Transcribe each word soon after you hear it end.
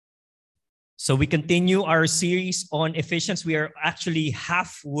So we continue our series on Ephesians. We are actually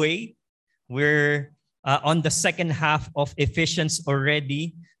halfway. We're on the second half of Ephesians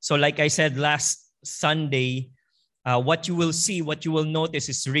already. So like I said last Sunday, what you will see, what you will notice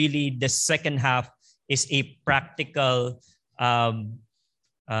is really the second half is a practical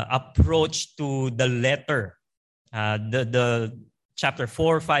approach to the letter. The chapter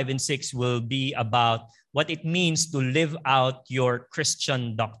 4, 5, and 6 will be about what it means to live out your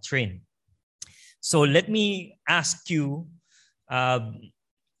Christian doctrine. So let me ask you,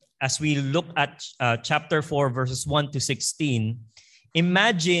 as we look at chapter 4, verses 1 to 16,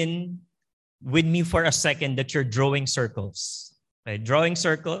 imagine with me for a second that you're drawing circles. Okay? Drawing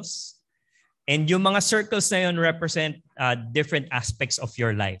circles. And yung mga circles na yun represent different aspects of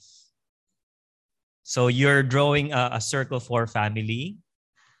your life. So you're drawing a circle for family.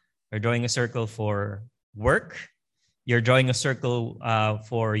 You're drawing a circle for work. You're drawing a circle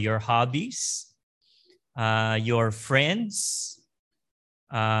for your hobbies. Your friends,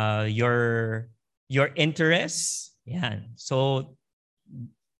 your interests. Yeah. So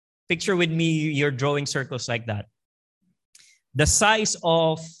picture with me you're drawing circles like that. The size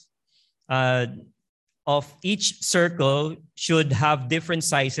of each circle should have different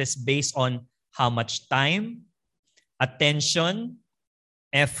sizes based on how much time, attention,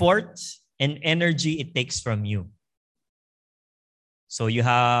 effort, and energy it takes from you. So you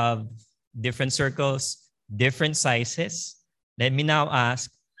have different circles, different sizes. Let me now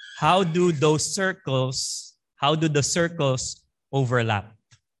ask, how do the circles overlap?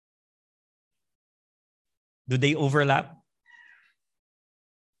 Do they overlap?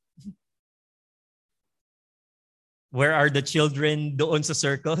 Where are the children doon sa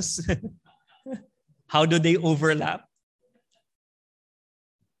circles? How do they overlap?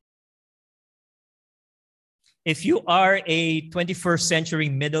 If you are a 21st century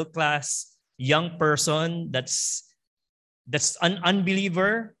middle class young person that's an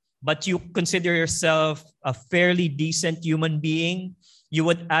unbeliever, but you consider yourself a fairly decent human being, you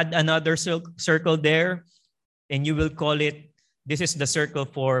would add another circle there, and you will call it, this is the circle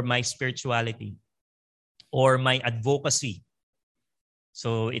for my spirituality or my advocacy.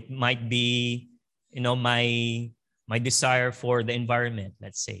 So it might be, my desire for the environment,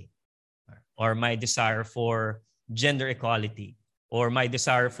 let's say, or my desire for gender equality, or my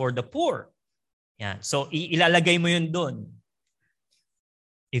desire for the poor. Yeah. So ilalagay mo yun doon.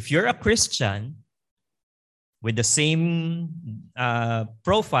 If you're a Christian with the same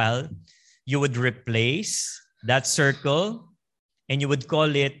profile, you would replace that circle and you would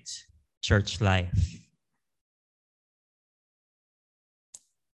call it church life.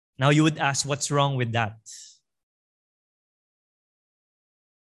 Now you would ask, what's wrong with that?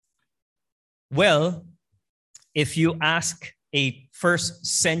 Well, if you ask a first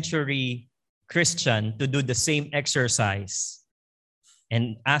century Christian to do the same exercise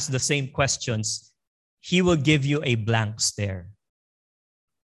and ask the same questions, he will give you a blank stare.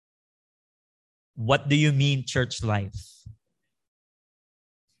 What do you mean church life?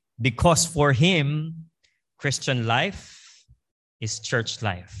 Because for him, Christian life is church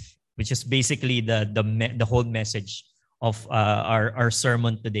life, which is basically the whole message of our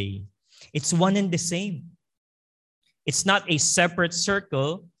sermon today. It's one and the same. It's not a separate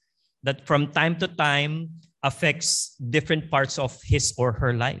circle that from time to time affects different parts of his or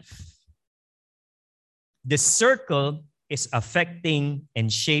her life. The circle is affecting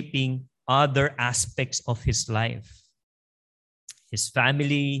and shaping other aspects of his life. His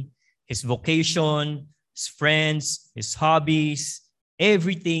family, his vocation, his friends, his hobbies,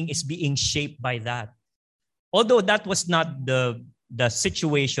 everything is being shaped by that. Although that was not the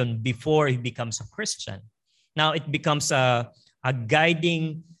situation before he becomes a Christian. Now it becomes a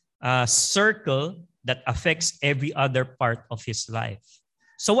guiding circle that affects every other part of his life.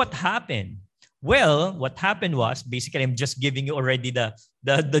 So what happened? Well, what happened was, basically, I'm just giving you already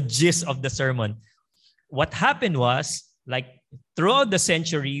the gist of the sermon. What happened was, like throughout the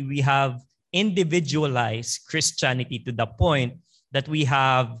century, we have individualized Christianity to the point that we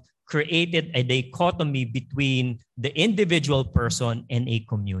have created a dichotomy between the individual person and a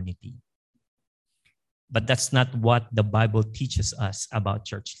community. But that's not what the Bible teaches us about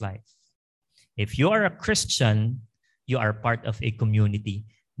church life. If you are a Christian, you are part of a community.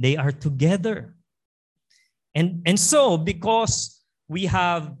 They are together. And so, because we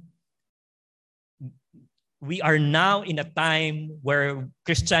are now in a time where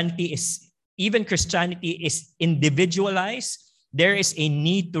Christianity is individualized, there is a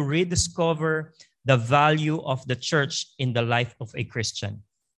need to rediscover the value of the church in the life of a Christian.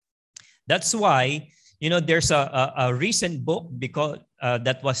 That's why, there's a recent book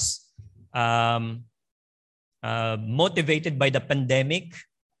that was um, motivated by the pandemic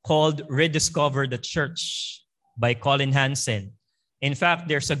called Rediscover the Church by Colin Hansen. In fact,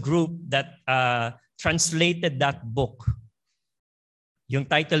 there's a group that translated that book. Yung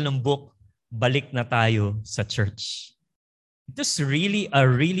title ng book, Balik na Tayo sa Church. This is really a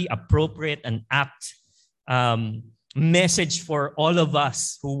really appropriate and apt message for all of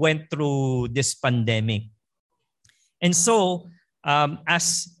us who went through this pandemic. And so,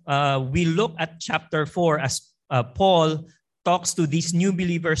 as we look at chapter 4, as Paul talks to these new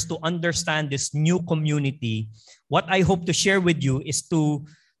believers to understand this new community, what I hope to share with you is to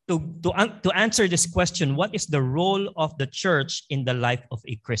answer this question: what is the role of the church in the life of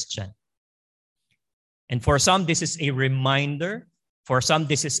a Christian? And for some, this is a reminder. For some,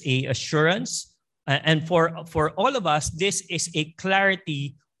 this is a assurance. And for all of us, this is a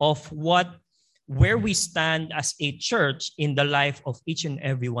clarity of where we stand as a church in the life of each and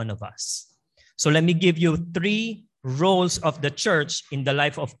every one of us. So let me give you 3 roles of the church in the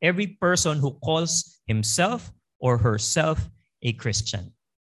life of every person who calls himself or herself a Christian.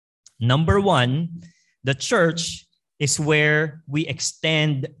 Number 1, the church is where we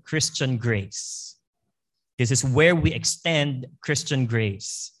extend Christian grace. This is where we extend Christian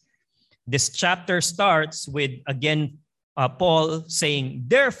grace. This chapter starts with, again, Paul saying,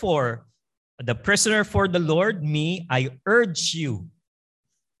 "Therefore, the prisoner for the Lord, me, I urge you,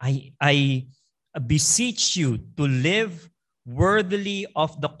 I beseech you to live worthily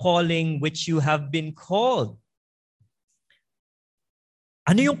of the calling which you have been called."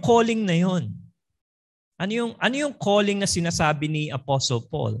 Ano yung calling na yun? Ano yung calling na sinasabi ni Apostle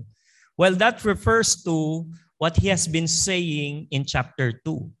Paul? Well, that refers to what he has been saying in chapter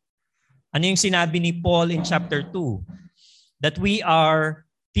 2. Ano yung sinabi ni Paul in chapter 2? That we are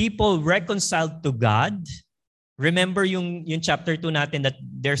people reconciled to God. Remember yung chapter 2 natin that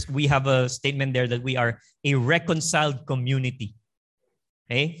we have a statement there that we are a reconciled community.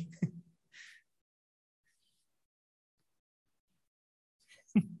 Okay?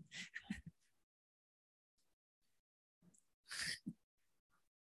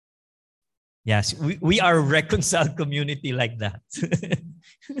 Yes, we are a reconciled community like that.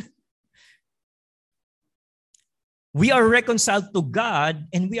 We are reconciled to God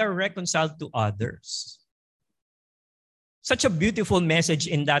and we are reconciled to others. Such a beautiful message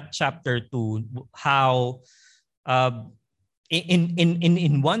in that chapter 2, how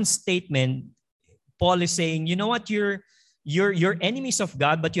in one statement, Paul is saying, you know what, you're enemies of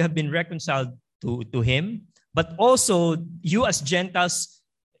God, but you have been reconciled to Him. But also, you as Gentiles,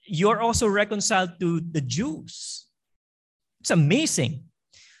 you're also reconciled to the Jews. It's amazing.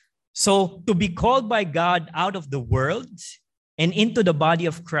 So to be called by God out of the world and into the body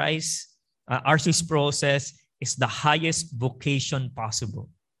of Christ, R.C. Sproul says, is the highest vocation possible.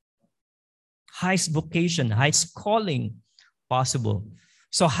 Highest vocation, highest calling possible.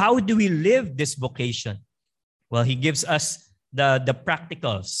 So how do we live this vocation? Well, he gives us the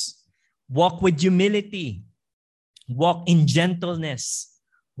practicals. Walk with humility. Walk in gentleness.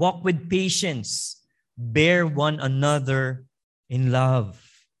 Walk with patience. Bear one another in love.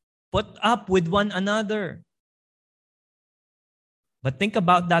 Put up with one another. But think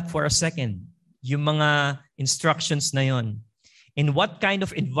about that for a second. Yung mga instructions na yon. In what kind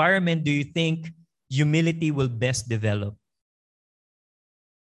of environment do you think humility will best develop?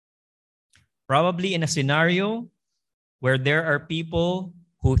 Probably in a scenario where there are people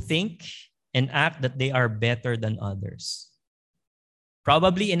who think and act that they are better than others.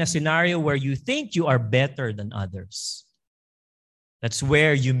 Probably in a scenario where you think you are better than others. That's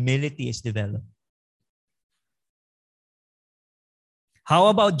where humility is developed. How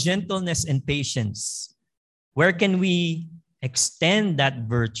about gentleness and patience? Where can we extend that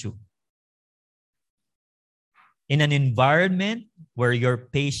virtue? In an environment where your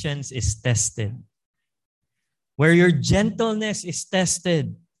patience is tested, where your gentleness is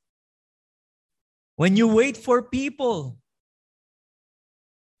tested, when you wait for people,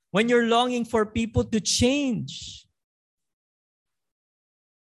 when you're longing for people to change.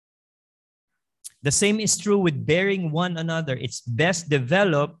 The same is true with bearing one another. It's best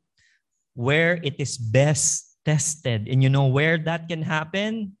developed where it is best tested. And you know where that can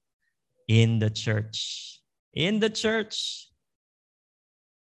happen? In the church. In the church.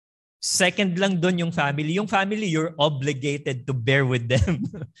 Second lang dun yung family. Yung family, you're obligated to bear with them.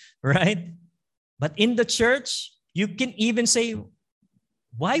 Right? But in the church, you can even say,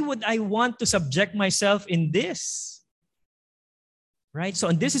 why would I want to subject myself in this? Right? So,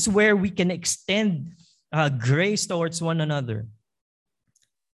 and this is where we can extend grace towards one another.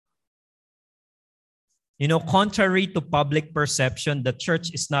 Contrary to public perception, the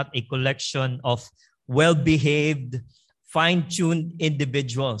church is not a collection of well-behaved, fine-tuned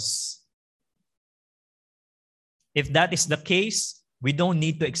individuals. If that is the case, we don't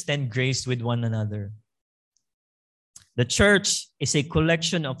need to extend grace with one another. The church is a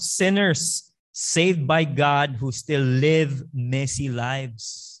collection of sinners saved by God who still live messy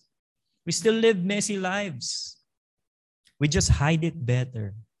lives. We still live messy lives. We just hide it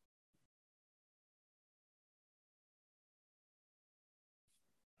better.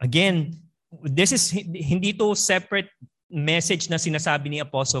 Again, this is hindi to separate message na sinasabi ni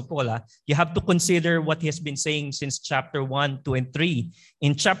Apostle Paul. You have to consider what he has been saying since chapter 1, 2, and 3.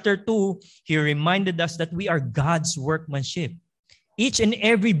 In chapter 2, he reminded us that we are God's workmanship. Each and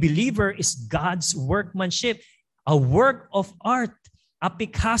every believer is God's workmanship, a work of art, a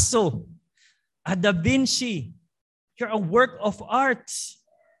Picasso, a Da Vinci. You're a work of art.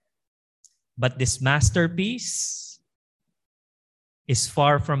 But this masterpiece is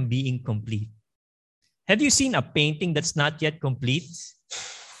far from being complete. Have you seen a painting that's not yet complete?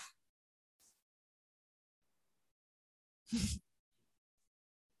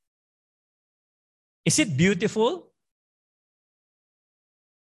 Is it beautiful?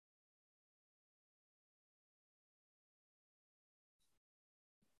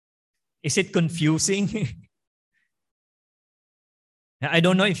 Is it confusing? I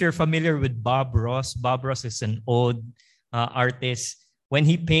don't know if you're familiar with Bob Ross. Bob Ross is an old artist. When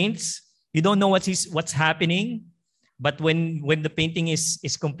he paints, you don't know what's happening, but when the painting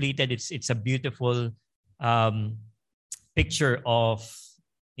is completed, it's a beautiful picture of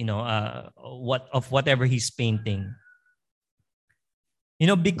whatever he's painting.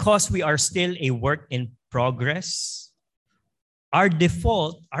 Because we are still a work in progress, our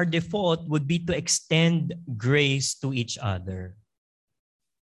default would be to extend grace to each other.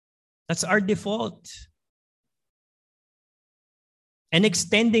 That's our default. And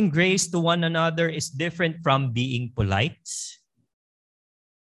extending grace to one another is different from being polite.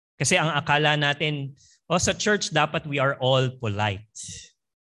 Kasi ang akala natin, sa church dapat we are all polite.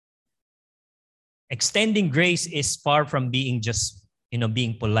 Extending grace is far from being just,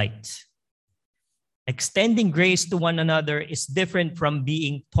 being polite. Extending grace to one another is different from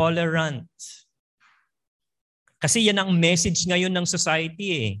being tolerant. Kasi yan ang message ngayon ng society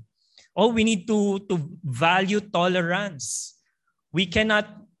eh. We need to value tolerance. We don't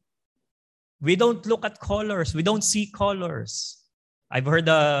look at colors. We don't see colors. I've heard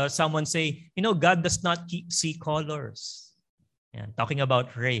someone say, God does not see colors. Yeah, talking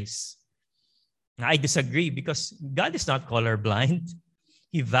about race. I disagree because God is not colorblind.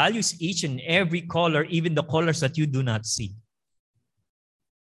 He values each and every color, even the colors that you do not see.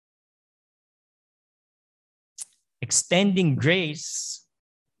 Extending grace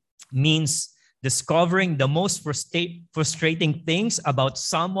means discovering the most frustrating things about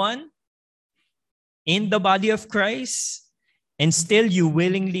someone in the body of Christ, and still you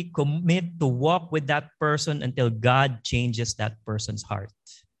willingly commit to walk with that person until God changes that person's heart.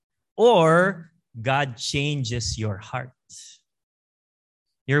 Or God changes your heart.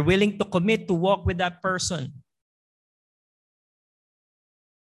 You're willing to commit to walk with that person.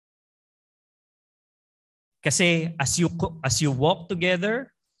 Kasi as you walk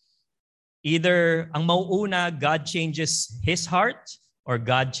together, either ang mauuna, God changes his heart or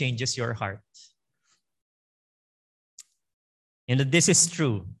God changes your heart. This is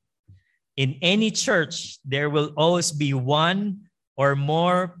true. In any church, there will always be one or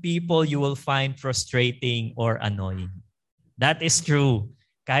more people you will find frustrating or annoying. That is true.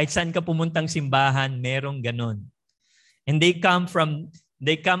 Kahit saan ka pumuntang simbahan, merong ganun. And they come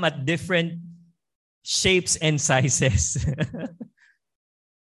at different shapes and sizes.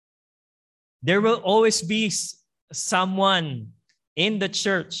 There will always be someone in the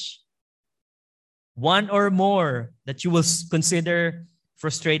church, one or more, that you will consider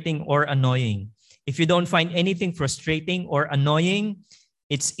frustrating or annoying. If you don't find anything frustrating or annoying,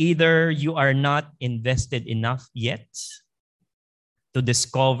 it's either you are not invested enough yet to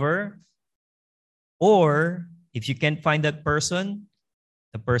discover, or if you can't find that person,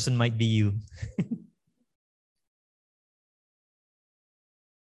 the person might be you.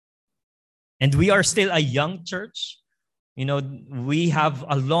 And we are still a young church. We have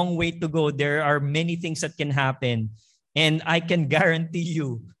a long way to go. There are many things that can happen. And I can guarantee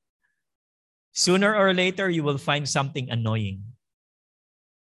you, sooner or later, you will find something annoying.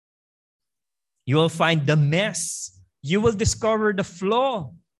 You will find the mess. You will discover the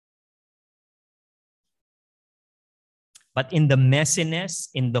flaw. But in the messiness,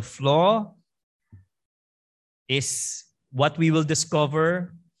 in the flaw, is what we will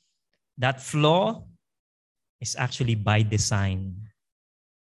discover. That flaw is actually by design.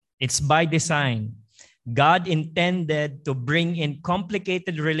 It's by design. God intended to bring in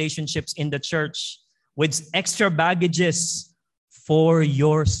complicated relationships in the church with extra baggages for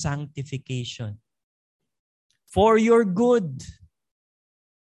your sanctification, for your good.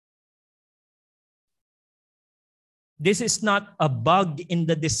 This is not a bug in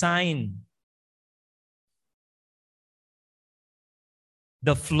the design.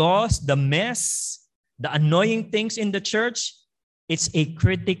 The flaws, the mess, the annoying things in the church, it's a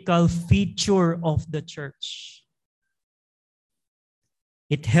critical feature of the church.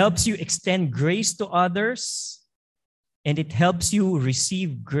 It helps you extend grace to others, and it helps you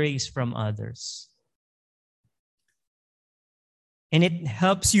receive grace from others. And it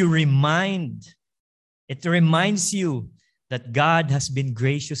helps you it reminds you that God has been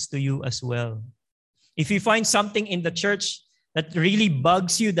gracious to you as well. If you find something in the church that really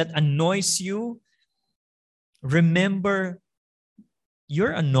bugs you, that annoys you, remember,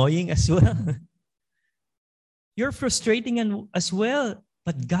 you're annoying as well. You're frustrating as well,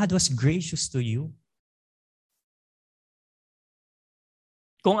 but God was gracious to you.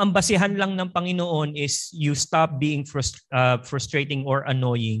 Kung ang basihan lang ng Panginoon is you stop being frustrating or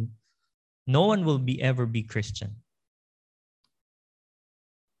annoying, no one will ever be Christian.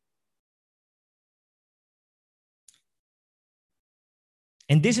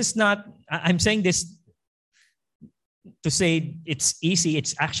 And this is not, I'm saying this to say it's easy.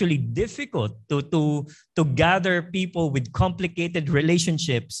 It's actually difficult to gather people with complicated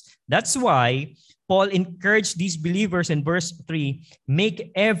relationships. That's why Paul encouraged these believers in verse 3,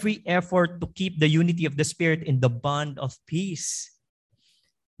 make every effort to keep the unity of the Spirit in the bond of peace.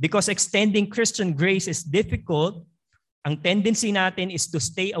 Because extending Christian grace is difficult, ang tendency natin is to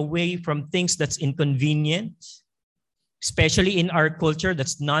stay away from things that's inconvenient, especially in our culture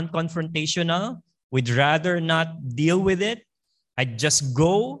that's non-confrontational. We'd rather not deal with it. I'd just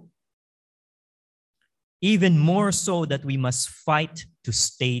go. Even more so that we must fight to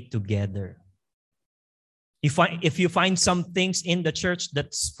stay together. If you find some things in the church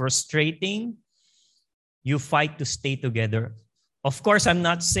that's frustrating, you fight to stay together. Of course, I'm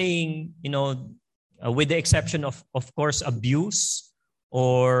not saying, with the exception of course, abuse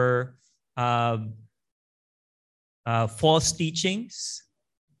or false teachings.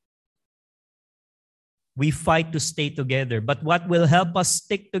 We fight to stay together. But what will help us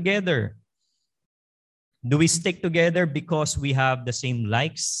stick together? Do we stick together because we have the same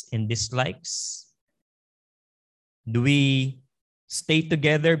likes and dislikes? Do we stay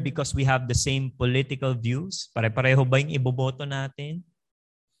together because we have the same political views? Pare-pareho ba yung iboboto natin?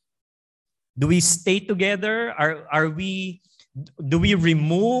 Do we stay together? Do we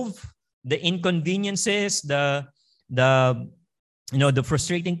remove the inconveniences, the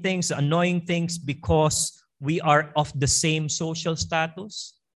frustrating things, the annoying things because we are of the same social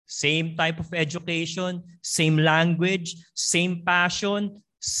status, same type of education, same language, same passion,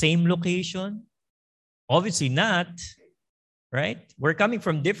 same location? Obviously not, right? We're coming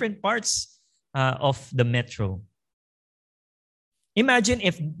from different parts of the metro. Imagine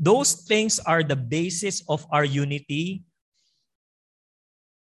if those things are the basis of our unity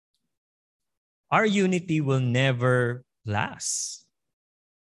will never last.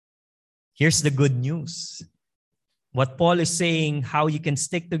 Here's the good news. What Paul is saying, how you can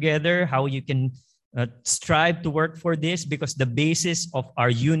stick together, how you can strive to work for this, because the basis of our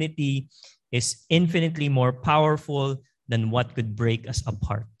unity is infinitely more powerful than what could break us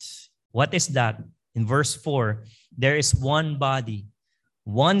apart. What is that? In verse 4, there is one body,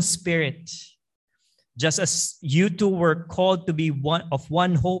 one spirit. Just as you two were called to be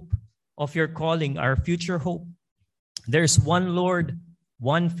one hope of your calling, our future hope. There's one Lord,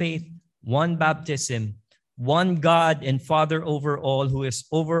 one faith, one baptism, one God and Father over all, who is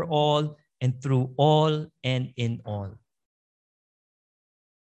over all and through all and in all.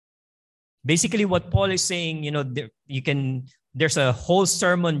 Basically, what Paul is saying, there's a whole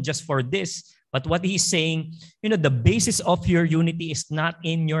sermon just for this, but what he's saying, the basis of your unity is not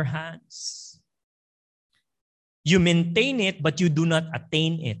in your hands. You maintain it, but you do not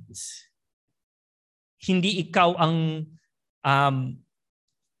attain it. Hindi ikaw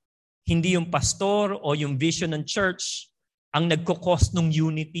hindi yung pastor o yung vision ng church ang nagkukos ng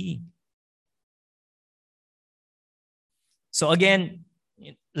unity. So again,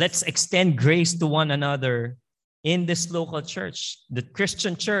 let's extend grace to one another in this local church. The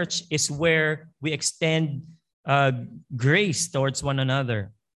Christian church is where we extend grace towards one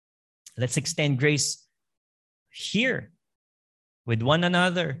another. Let's extend grace here with one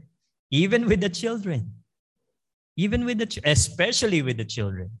another, even with the children, especially with the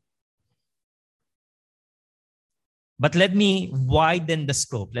children. But let me widen the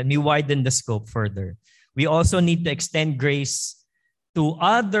scope. Let me widen the scope further. We also need to extend grace to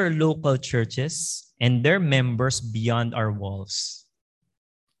other local churches and their members beyond our walls.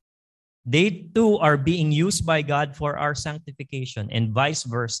 They too are being used by God for our sanctification and vice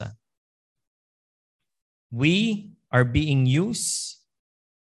versa. We are being used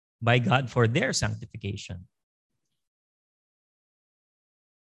by God for their sanctification.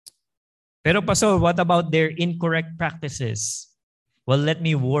 Pero Pastor, what about their incorrect practices? Well, let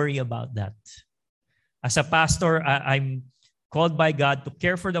me worry about that. As a pastor, I'm called by God to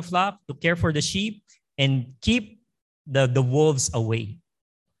care for the flock, to care for the sheep, and keep the wolves away.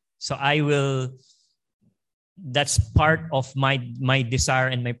 So that's part of my desire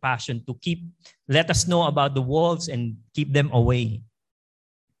and my passion to let us know about the wolves and keep them away.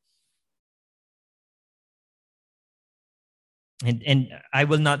 And I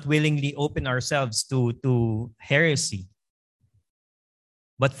will not willingly open ourselves to heresy.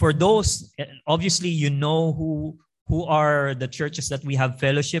 But for those, obviously, you know who are the churches that we have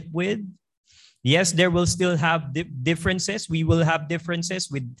fellowship with. Yes, there will still have differences. We will have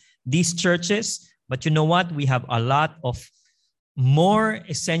differences with these churches. But you know what? We have a lot of more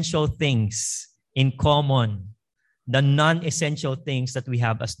essential things in common than non-essential things that we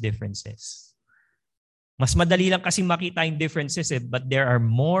have as differences. Mas madali lang kasing makita yung differences, but there are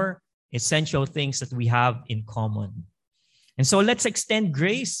more essential things that we have in common. And so let's extend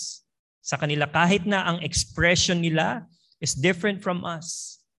grace sa kanila kahit na ang expression nila is different from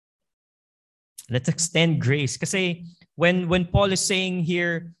us. Let's extend grace. Kasi when Paul is saying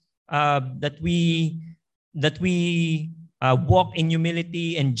here that we walk in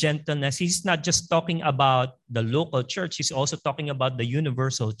humility and gentleness, he's not just talking about the local church. He's also talking about the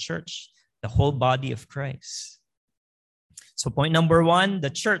universal church, the whole body of Christ. So point number 1, the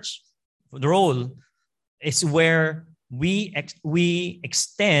church, the role is where we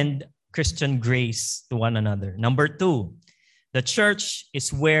extend Christian grace to one another. Number 2, the church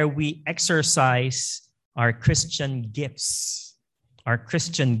is where we exercise our Christian gifts. Our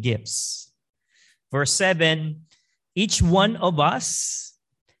Christian gifts. Verse 7, each one of us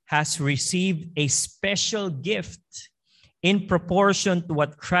has received a special gift in proportion to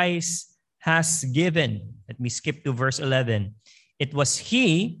what Christ has given. Let me skip to verse 11. It was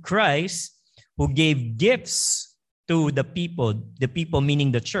He, Christ, who gave gifts to the people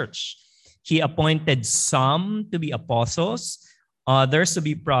meaning the church. He appointed some to be apostles, others to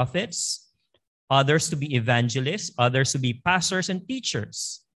be prophets, others to be evangelists, others to be pastors and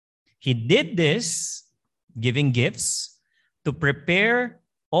teachers. He did this, giving gifts, to prepare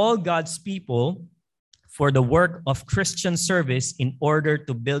all God's people for the work of Christian service in order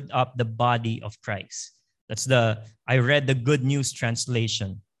to build up the body of Christ. I read the Good News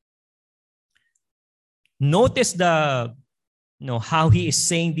translation. Notice how he is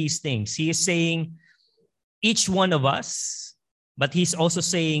saying these things. He is saying each one of us, but he's also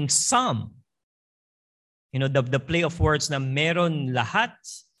saying some. The play of words na meron lahat,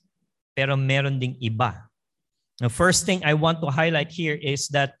 pero meron ding iba. The first thing I want to highlight here is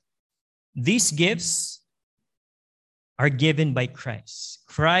that these gifts are given by Christ.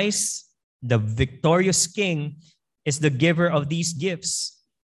 Christ, the victorious King, is the giver of these gifts.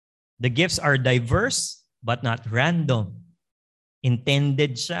 The gifts are diverse, but not random.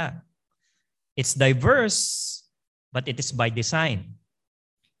 Intended siya. It's diverse, but it is by design.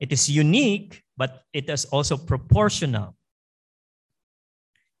 It is unique, but it is also proportional.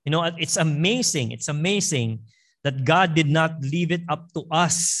 It's amazing. It's amazing that God did not leave it up to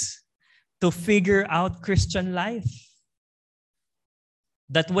us to figure out Christian life.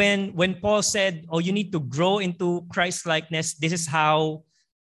 That when Paul said, you need to grow into Christ-likeness, this is how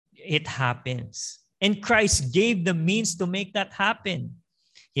it happens. And Christ gave the means to make that happen.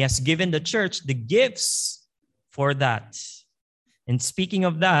 He has given the church the gifts for that. And speaking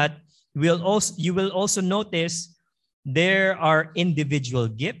of that, you will also notice there are individual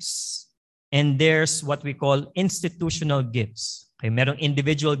gifts and there's what we call institutional gifts. Okay, merong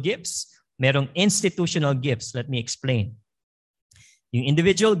individual gifts, merong institutional gifts. Let me explain. Yung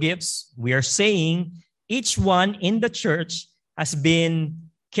individual gifts, we are saying each one in the church has been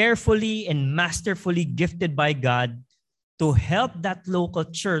carefully and masterfully gifted by God to help that local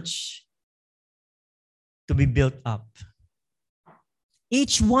church to be built up.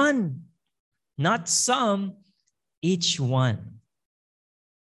 Each one, not some, each one.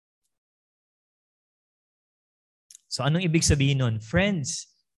 So anong ibig sabihin nun? Friends,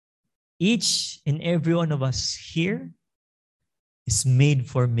 each and every one of us here is made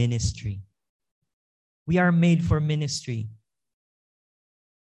for ministry. We are made for ministry.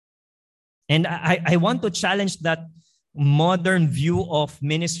 And I want to challenge that modern view of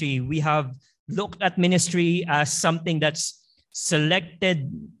ministry. We have looked at ministry as something that's selected,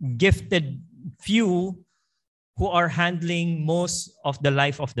 gifted few who are handling most of the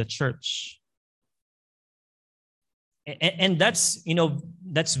life of the church. And that's,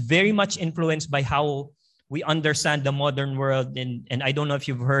 that's very much influenced by how we understand the modern world. And I don't know if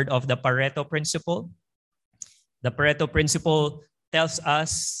you've heard of the Pareto principle. The Pareto principle tells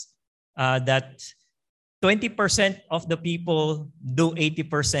us that 20% of the people do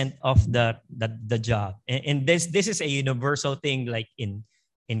 80% of the job. And this is a universal thing, like in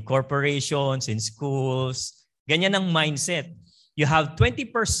corporations, in schools. Ganyan ang mindset. You have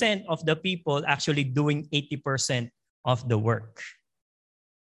 20% of the people actually doing 80% of the work.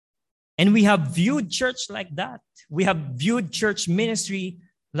 And we have viewed church like that. We have viewed church ministry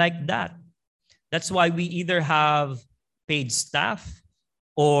like that. That's why we either have paid staff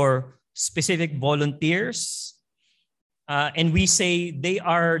or specific volunteers. And we say they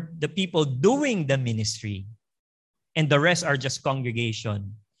are the people doing the ministry. And the rest are just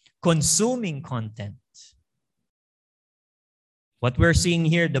congregation, consuming content. What we're seeing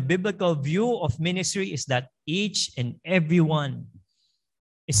here, the biblical view of ministry is that each and everyone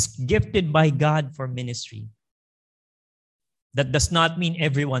is gifted by God for ministry. That does not mean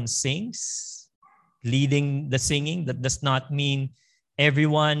everyone sings, leading the singing. That does not mean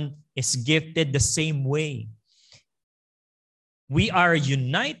everyone is gifted the same way. We are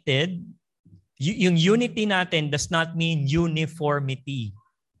united. Yung unity natin does not mean uniformity.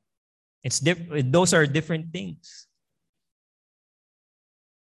 Those are different things.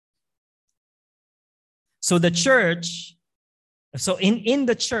 So the church, in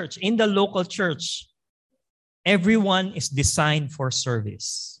the church, in the local church, everyone is designed for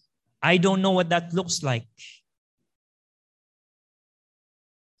service. I don't know what that looks like.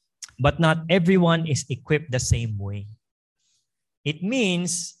 But not everyone is equipped the same way. It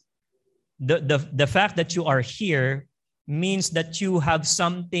means the fact that you are here means that you have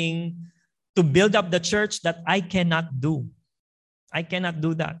something to build up the church that I cannot do. I cannot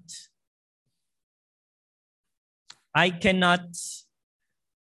do that. I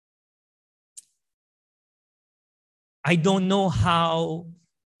don't know how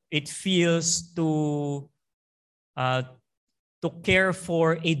it feels to care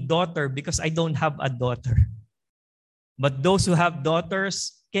for a daughter because I don't have a daughter. But those who have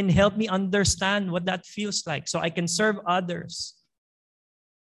daughters can help me understand what that feels like so I can serve others.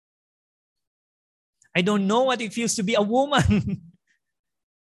 I don't know what it feels to be a woman.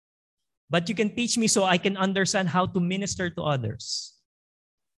 But you can teach me so I can understand how to minister to others.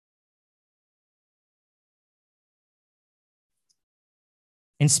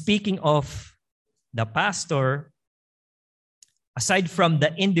 And speaking of the pastor, aside from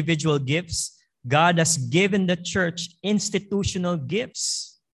the individual gifts, God has given the church institutional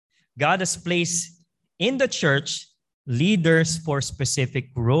gifts. God has placed in the church leaders for specific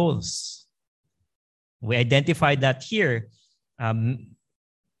roles. We identified that here.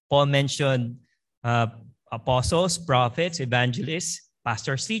 Paul mentioned apostles, prophets, evangelists,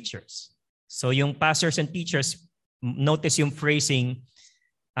 pastors, teachers. So yung pastors and teachers, notice yung phrasing,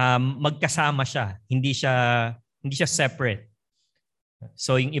 magkasama siya. Hindi siya separate.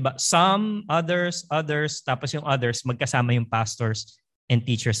 So yung iba, some, others, tapos yung others, magkasama yung pastors and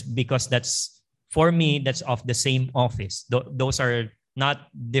teachers because for me, that's of the same office. Those are not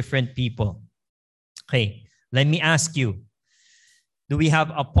different people. Okay, let me ask you, do we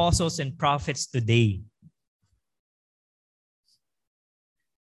have apostles and prophets today?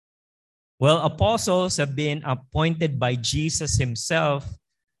 Well, apostles have been appointed by Jesus himself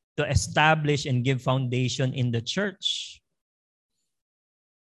to establish and give foundation in the church.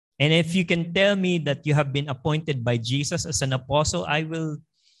 And if you can tell me that you have been appointed by Jesus as an apostle, I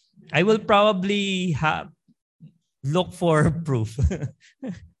will probably look for proof.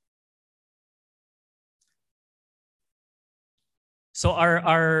 So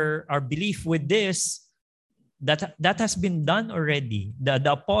our belief with this, that has been done already. The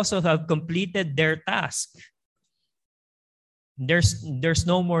apostles have completed their task. There's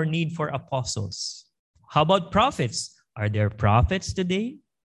no more need for apostles. How about prophets? Are there prophets today?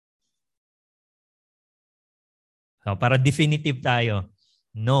 So para definitive tayo.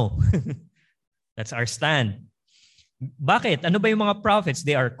 No. That's our stand. Bakit? Ano ba yung mga prophets?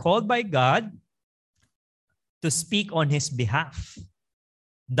 They are called by God to speak on His behalf.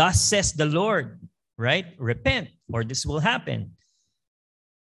 Thus says the Lord, right? Repent, or this will happen.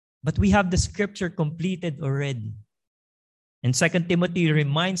 But we have the scripture completed already. And 2 Timothy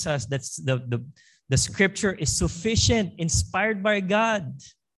reminds us that the scripture is sufficient, inspired by God.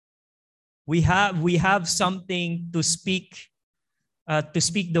 We have something to speak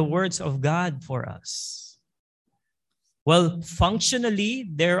the words of God for us. Well, functionally,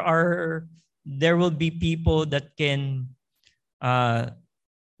 there will be people that can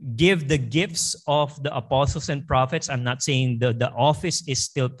give the gifts of the apostles and prophets. I'm not saying the office is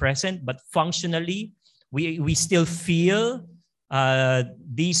still present, but functionally, we still feel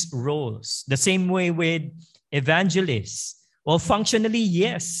these roles. The same way with evangelists. Well, functionally,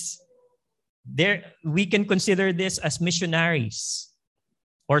 yes. We can consider this as missionaries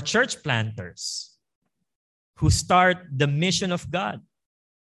or church planters who start the mission of God.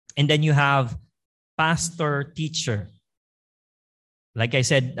 And then you have pastor, teacher. Like I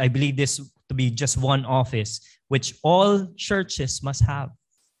said, I believe this to be just one office, which all churches must have.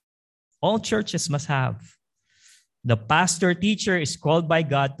 All churches must have. The pastor, teacher is called by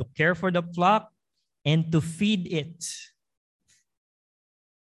God to care for the flock and to feed it.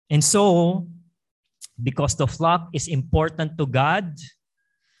 And so, because the flock is important to God,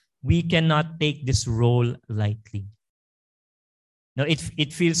 we cannot take this role lightly. Now,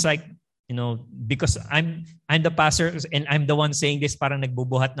 it feels like, because I'm the pastor and I'm the one saying this, parang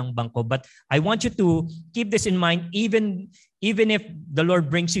nagbubuhat ng bangko. But I want you to keep this in mind, even if the Lord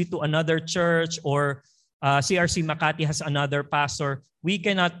brings you to another church or CRC Makati has another pastor, we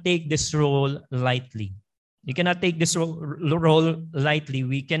cannot take this role lightly. We cannot take this role lightly.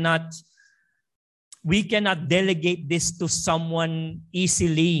 We cannot delegate this to someone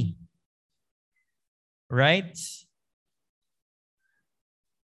easily. Right?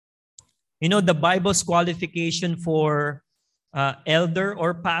 The Bible's qualification for elder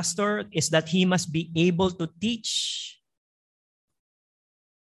or pastor is that he must be able to teach.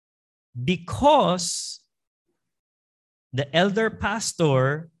 Because the elder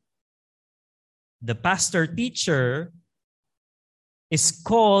pastor, the pastor teacher, is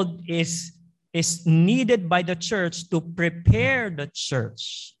needed by the church to prepare the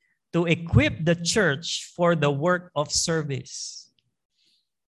church, to equip the church for the work of service.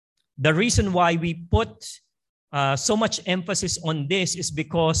 The reason why we put so much emphasis on this is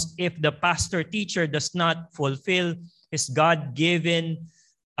because if the pastor teacher does not fulfill his God-given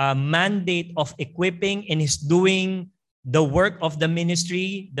mandate of equipping and is doing the work of the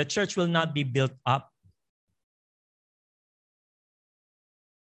ministry, the church will not be built up.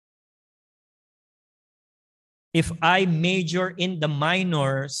 If I major in the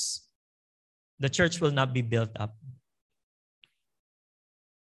minors, the church will not be built up.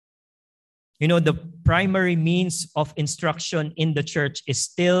 The primary means of instruction in the church is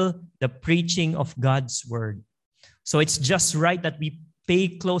still the preaching of God's word. So it's just right that we pay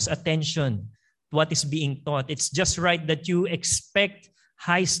close attention to what is being taught. It's just right that you expect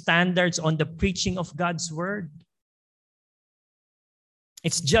high standards on the preaching of God's word.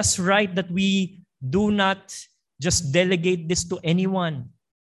 It's just right that we do not just delegate this to anyone.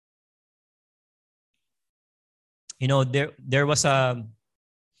 There was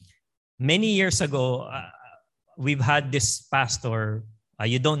many years ago, we've had this pastor.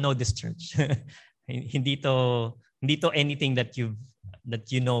 You don't know this church. Hindi to anything that you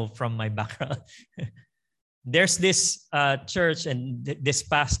know from my background. There's this church and this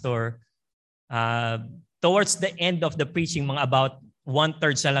pastor. Towards the end of the preaching, mga about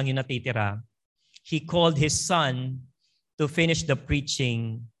 1/3 na lang yung natitira, he called his son to finish the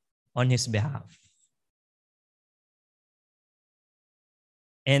preaching on his behalf.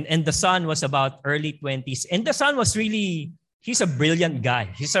 And the son was about early 20s. And the son was he's a brilliant guy.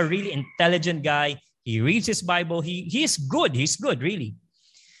 He's a really intelligent guy. He reads his Bible. He's good. He's good, really.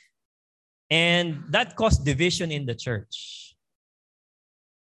 And that caused division in the church.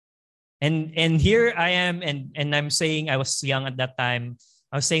 And here I am, and I'm saying, I was young at that time.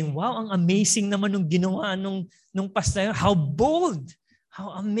 I was saying, wow, ang amazing naman nung ginawa nung pastor. How bold. How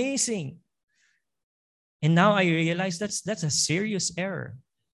amazing. And now I realize that's a serious error.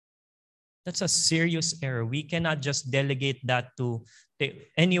 That's a serious error. We cannot just delegate that to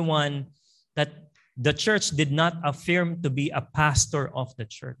anyone that the church did not affirm to be a pastor of the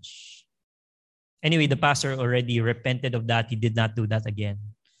church. Anyway, the pastor already repented of that. He did not do that again.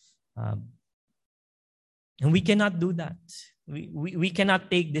 And we cannot do that. We cannot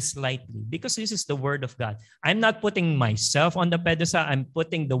take this lightly because this is the word of God. I'm not putting myself on the pedestal. I'm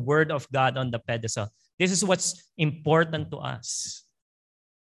putting the word of God on the pedestal. This is what's important to us.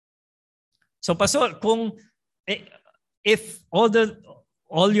 So, Pastor, if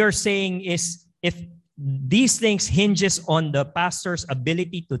all you're saying is if these things hinges on the pastor's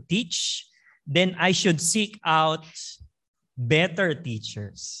ability to teach, then I should seek out better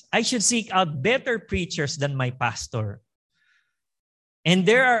teachers. I should seek out better preachers than my pastor. And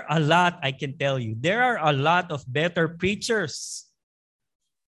there are a lot, I can tell you, there are a lot of better preachers.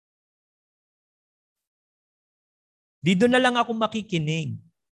 Dito na lang ako makikinig.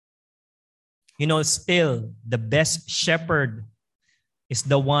 You know, still, the best shepherd is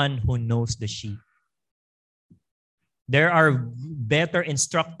the one who knows the sheep. There are better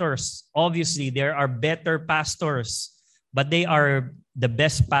instructors. Obviously, there are better pastors, but they are the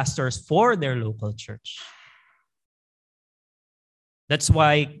best pastors for their local church. That's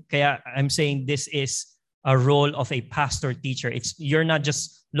why kaya I'm saying this is a role of a pastor teacher. You're not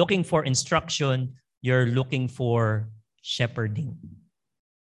just looking for instruction, you're looking for shepherding.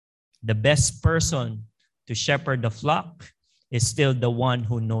 The best person to shepherd the flock is still the one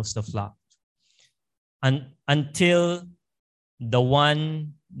who knows the flock. Until the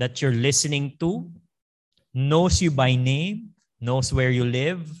one that you're listening to knows you by name, knows where you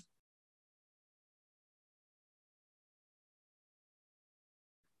live,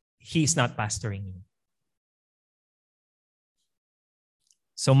 he's not pastoring you.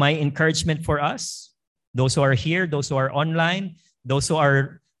 So my encouragement for us, those who are here, those who are online, those who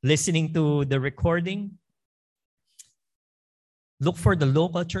are listening to the recording, look for the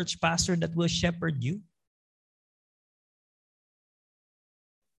local church pastor that will shepherd you.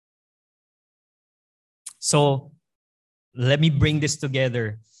 So let me bring this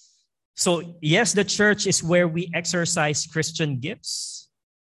together. So yes, the church is where we exercise Christian gifts.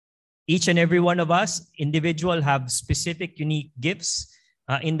 Each and every one of us, individual, have specific, unique gifts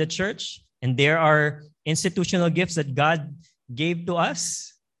in the church. And there are institutional gifts that God gave to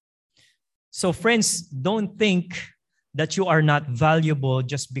us. So friends, don't think that you are not valuable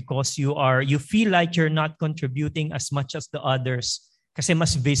just because you feel like you're not contributing as much as the others kasi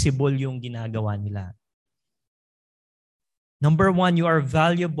mas visible yung ginagawa nila. Number one, you are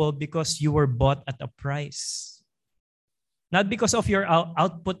valuable because you were bought at a price. Not because of your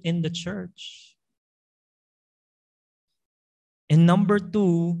output in the church. And number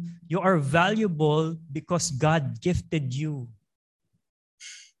two, you are valuable because God gifted you.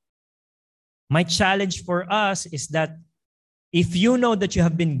 My challenge for us is that if you know that you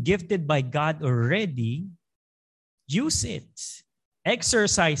have been gifted by God already, use it.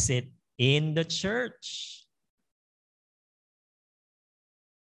 Exercise it in the church.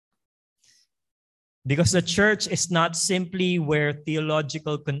 Because the church is not simply where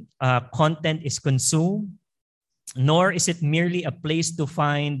theological content is consumed, nor is it merely a place to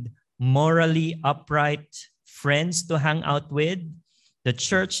find morally upright friends to hang out with. The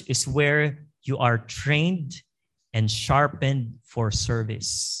church is where you are trained and sharpened for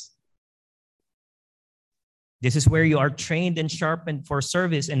service. This is where you are trained and sharpened for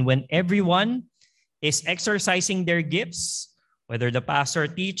service. And when everyone is exercising their gifts, whether the pastor,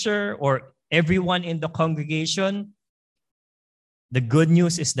 teacher, or everyone in the congregation, the good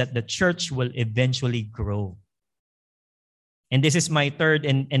news is that the church will eventually grow. And this is my third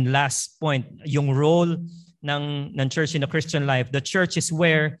and last point, yung role ng church in the Christian life. The church is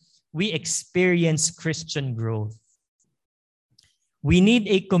where we experience Christian growth. We need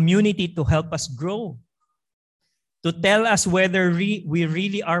a community to help us grow, to tell us whether we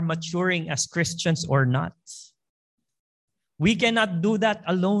really are maturing as Christians or not. We cannot do that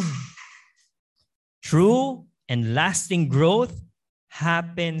alone. True and lasting growth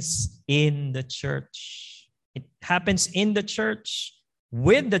happens in the church. It happens in the church,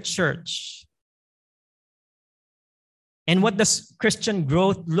 with the church. And what does Christian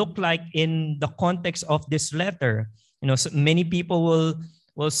growth look like in the context of this letter? You know, so many people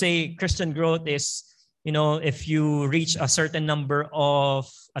will say Christian growth is, you know, if you reach a certain number of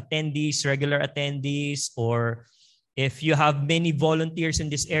attendees, regular attendees, or if you have many volunteers in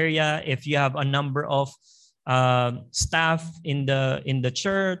this area, if you have a number of staff in the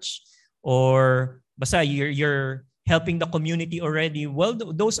church, or basta you're helping the community already. Well,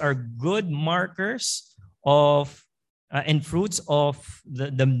 those are good markers of and fruits of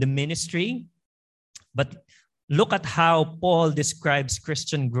the ministry. But look at how Paul describes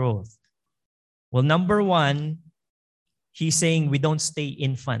Christian growth. Well, number one, he's saying we don't stay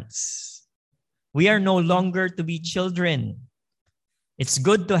infants. We are no longer to be children. It's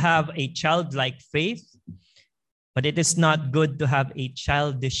good to have a childlike faith, but it is not good to have a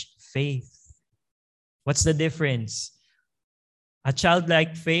childish faith. What's the difference? A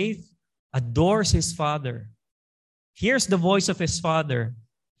childlike faith adores his father, hears the voice of his father.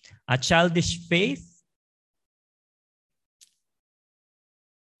 A childish faith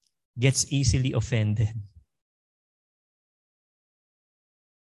gets easily offended.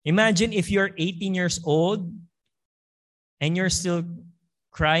 Imagine if you're 18 years old and you're still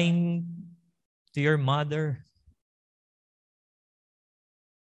crying to your mother.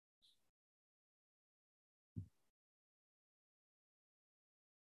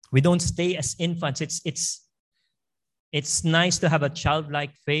 We don't stay as infants. It's nice to have a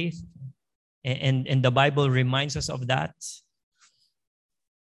childlike faith, and the Bible reminds us of that.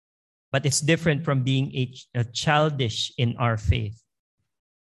 But it's different from being a childish in our faith.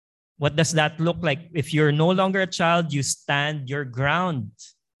 What does that look like? If you're no longer a child, you stand your ground.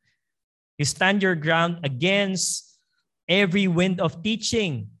 You stand your ground against every wind of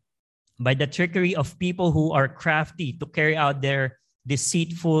teaching by the trickery of people who are crafty to carry out their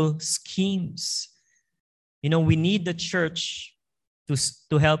deceitful schemes. We need the church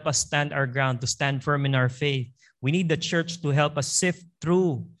to help us stand our ground, to stand firm in our faith. We need the church to help us sift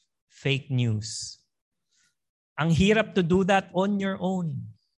through fake news. Ang hirap to do that on your own.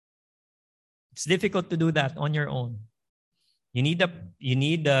 It's difficult to do that on your own. You need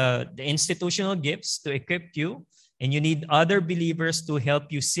the institutional gifts to equip you, and you need other believers to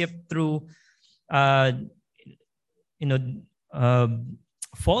help you sift through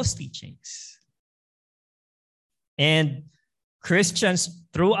false teachings. And Christians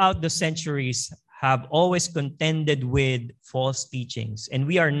throughout the centuries have always contended with false teachings, and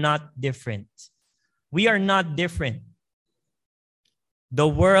we are not different. We are not different. The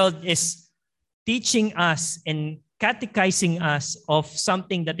world is teaching us and catechizing us of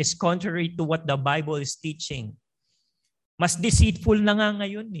something that is contrary to what the Bible is teaching. Mas deceitful na nga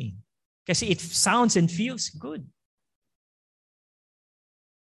ngayon eh. Kasi it sounds and feels good.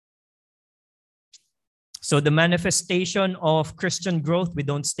 So the manifestation of Christian growth, we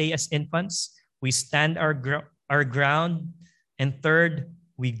don't stay as infants. We stand our ground. And third,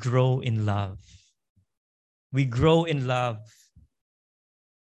 we grow in love. We grow in love.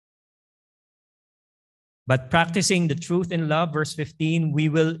 But practicing the truth in love, verse 15, we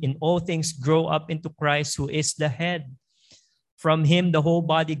will in all things grow up into Christ, who is the head. From him, the whole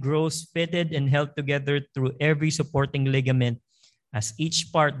body grows, fitted and held together through every supporting ligament, as each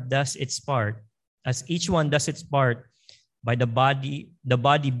one does its part, by the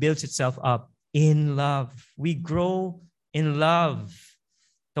body builds itself up in love. We grow in love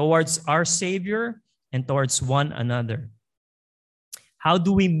towards our Savior and towards one another. How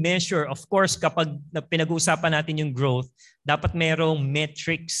do we measure? Of course, kapag pinag-uusapan natin yung growth, dapat merong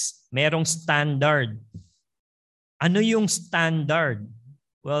metrics, merong standard. Ano yung standard?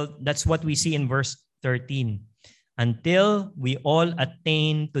 Well, that's what we see in verse 13. Until we all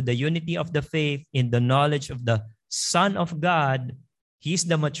attain to the unity of the faith in the knowledge of the Son of God, He's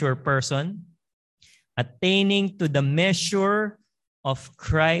the mature person, attaining to the measure of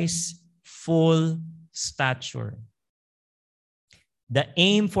Christ's full stature. The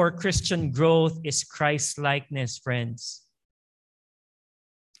aim for Christian growth is Christ-likeness, friends.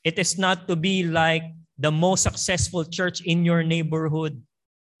 It is not to be like the most successful church in your neighborhood.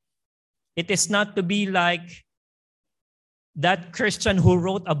 It is not to be like that Christian who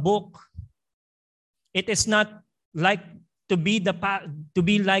wrote a book. It is not like to be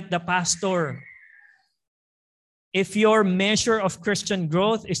like the pastor. If your measure of Christian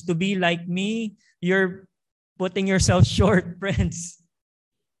growth is to be like me, you're putting yourself short, friends.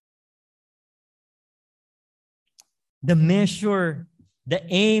 The measure, the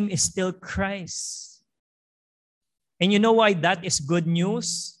aim is still Christ. And you know why that is good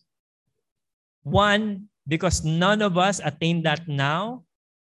news? One, because none of us attain that now.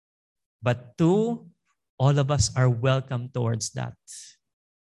 But two, all of us are welcome towards that.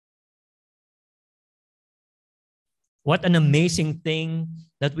 What an amazing thing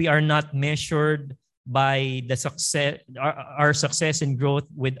that we are not measured by the success, our success and growth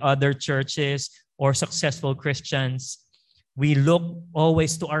with other churches or successful Christians. We look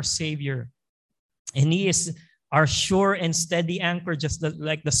always to our Savior. And He is our sure and steady anchor, just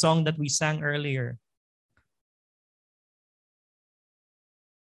like the song that we sang earlier.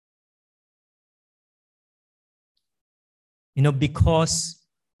 Because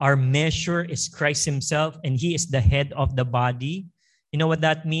our measure is Christ Himself and He is the head of the body. You know what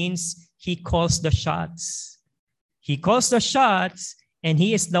that means? He calls the shots. He calls the shots, and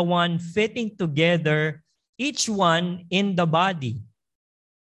He is the one fitting together each one in the body.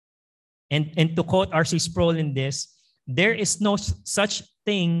 And to quote R.C. Sproul in this, there is no such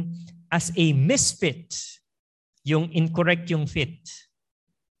thing as a misfit, yung incorrect yung fit.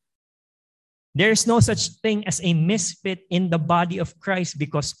 There is no such thing as a misfit in the body of Christ,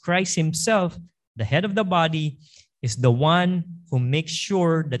 because Christ Himself, the head of the body, is the one who makes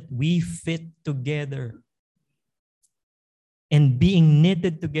sure that we fit together and being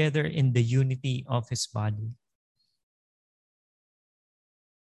knitted together in the unity of His body.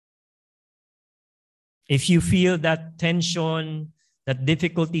 If you feel that tension, that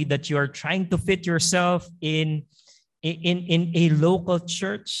difficulty, that you are trying to fit yourself in in a local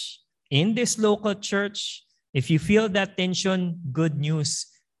church, in this local church, if you feel that tension, good news,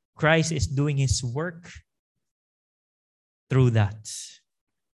 Christ is doing his work through that.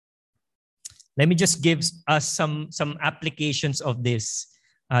 Let me just give us some applications of this.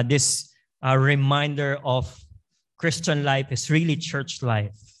 This reminder of Christian life is really church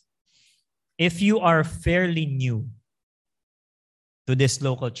life. If you are fairly new to this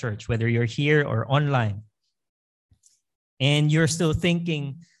local church, whether you're here or online, and you're still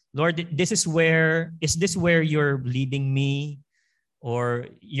thinking, Lord, is this where you're leading me? Or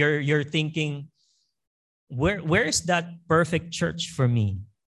you're thinking, where is that perfect church for me?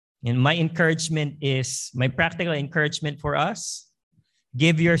 And my practical encouragement for us,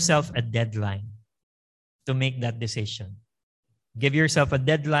 give yourself a deadline to make that decision. Give yourself a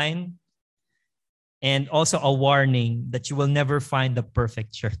deadline and also a warning that you will never find the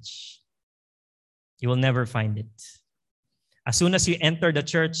perfect church. You will never find it. As soon as you enter the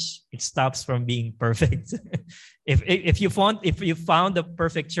church, it stops from being perfect. If you found the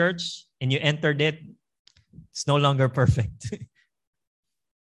perfect church and you entered it, it's no longer perfect.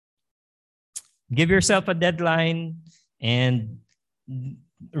 Give yourself a deadline and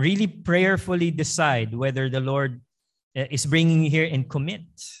really prayerfully decide whether the Lord is bringing you here, and commit.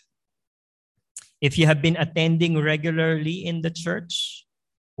 If you have been attending regularly in the church,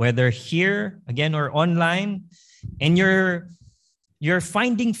 whether here again or online, and you're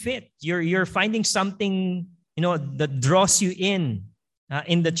finding fit, you're finding something that draws you in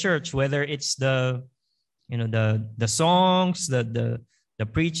the church, whether it's the songs, the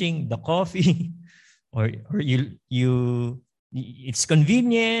preaching, the coffee, or you it's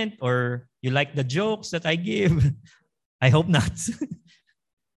convenient, or you like the jokes that I give. I hope not.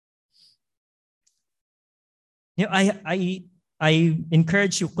 I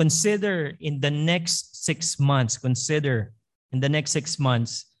encourage you, consider in the next 6 months,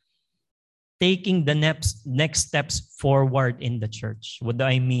 taking the next steps forward in the church. What do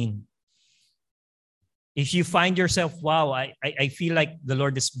I mean? If you find yourself, wow, I feel like the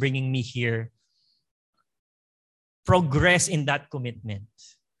Lord is bringing me here, progress in that commitment.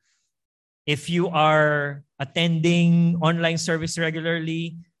 If you are attending online service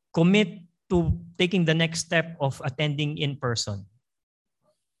regularly, commit to taking the next step of attending in person.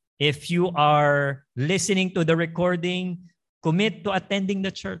 If you are listening to the recording, commit to attending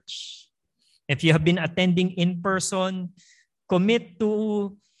the church. If you have been attending in person, commit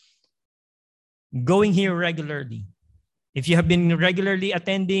to going here regularly. If you have been regularly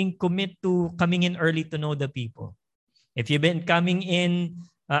attending, commit to coming in early to know the people. If you've been coming in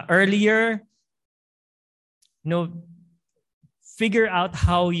earlier, figure out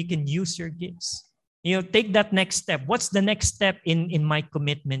how you can use your gifts. Take that next step. What's the next step in my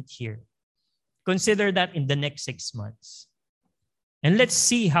commitment here? Consider that in the next 6 months. And let's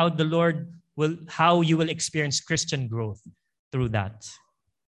see how you will experience Christian growth through that.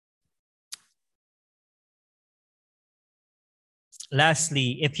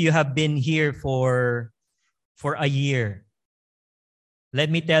 Lastly, if you have been here for a year, let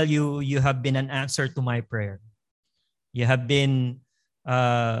me tell you, you have been an answer to my prayer. You have been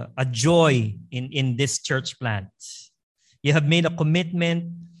a joy in this church plant. You have made a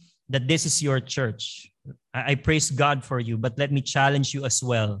commitment that this is your church. I praise God for you, but let me challenge you as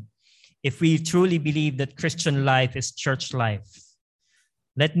well. If we truly believe that Christian life is church life,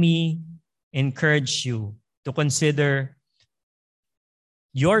 let me encourage you to consider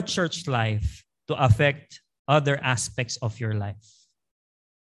your church life to affect other aspects of your life.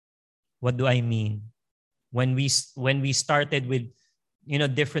 What do I mean? When we started with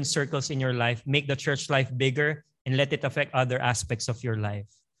different circles in your life, make the church life bigger and let it affect other aspects of your life.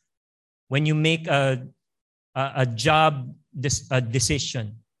 When you make a job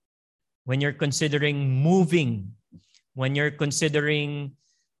decision, when you're considering moving, when you're considering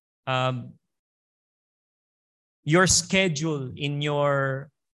your schedule in your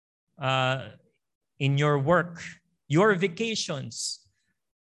work, your vacations,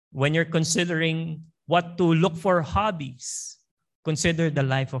 when you're considering what to look for hobbies, consider the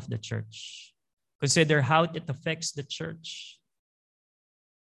life of the church. Consider how it affects the church.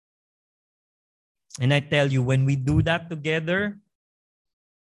 And I tell you, when we do that together,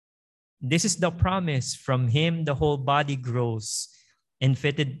 this is the promise. From Him, the whole body grows and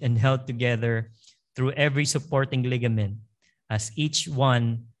fitted and held together through every supporting ligament. As each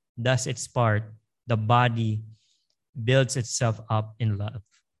one does its part, the body builds itself up in love.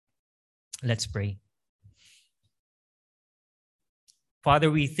 Let's pray.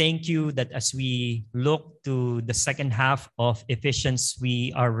 Father, we thank you that as we look to the second half of Ephesians,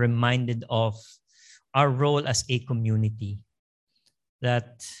 we are reminded of our role as a community.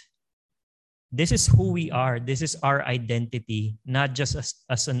 That this is who we are. This is our identity, not just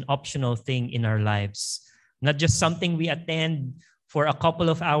as an optional thing in our lives, not just something we attend for a couple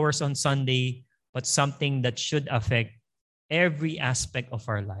of hours on Sunday, but something that should affect every aspect of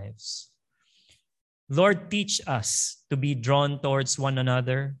our lives. Lord, teach us to be drawn towards one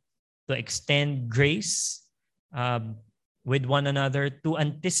another, to extend grace with one another, to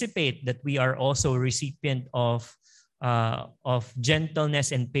anticipate that we are also recipient of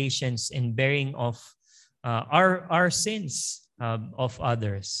gentleness and patience in bearing of our sins of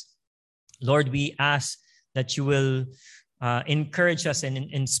others. Lord, we ask that you will encourage us and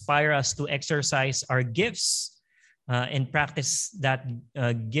inspire us to exercise our gifts and practice that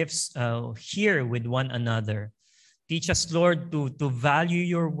gifts here with one another. Teach us, Lord, to value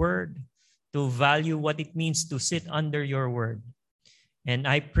your word, to value what it means to sit under your word. And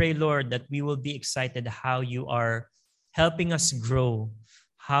I pray, Lord, that we will be excited how you are helping us grow,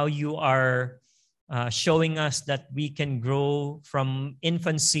 how you are showing us that we can grow from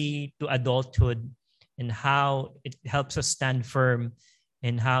infancy to adulthood, and how it helps us stand firm,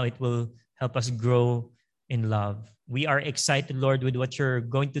 and how it will help us grow in love. We are excited, Lord, with what you're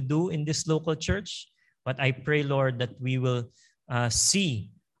going to do in this local church. But I pray, Lord, that we will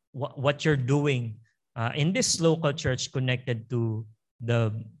see what you're doing in this local church connected to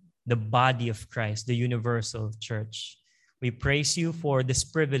the body of Christ, the universal church. We praise you for this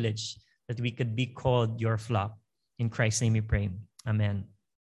privilege that we could be called your flock. In Christ's name we pray. Amen.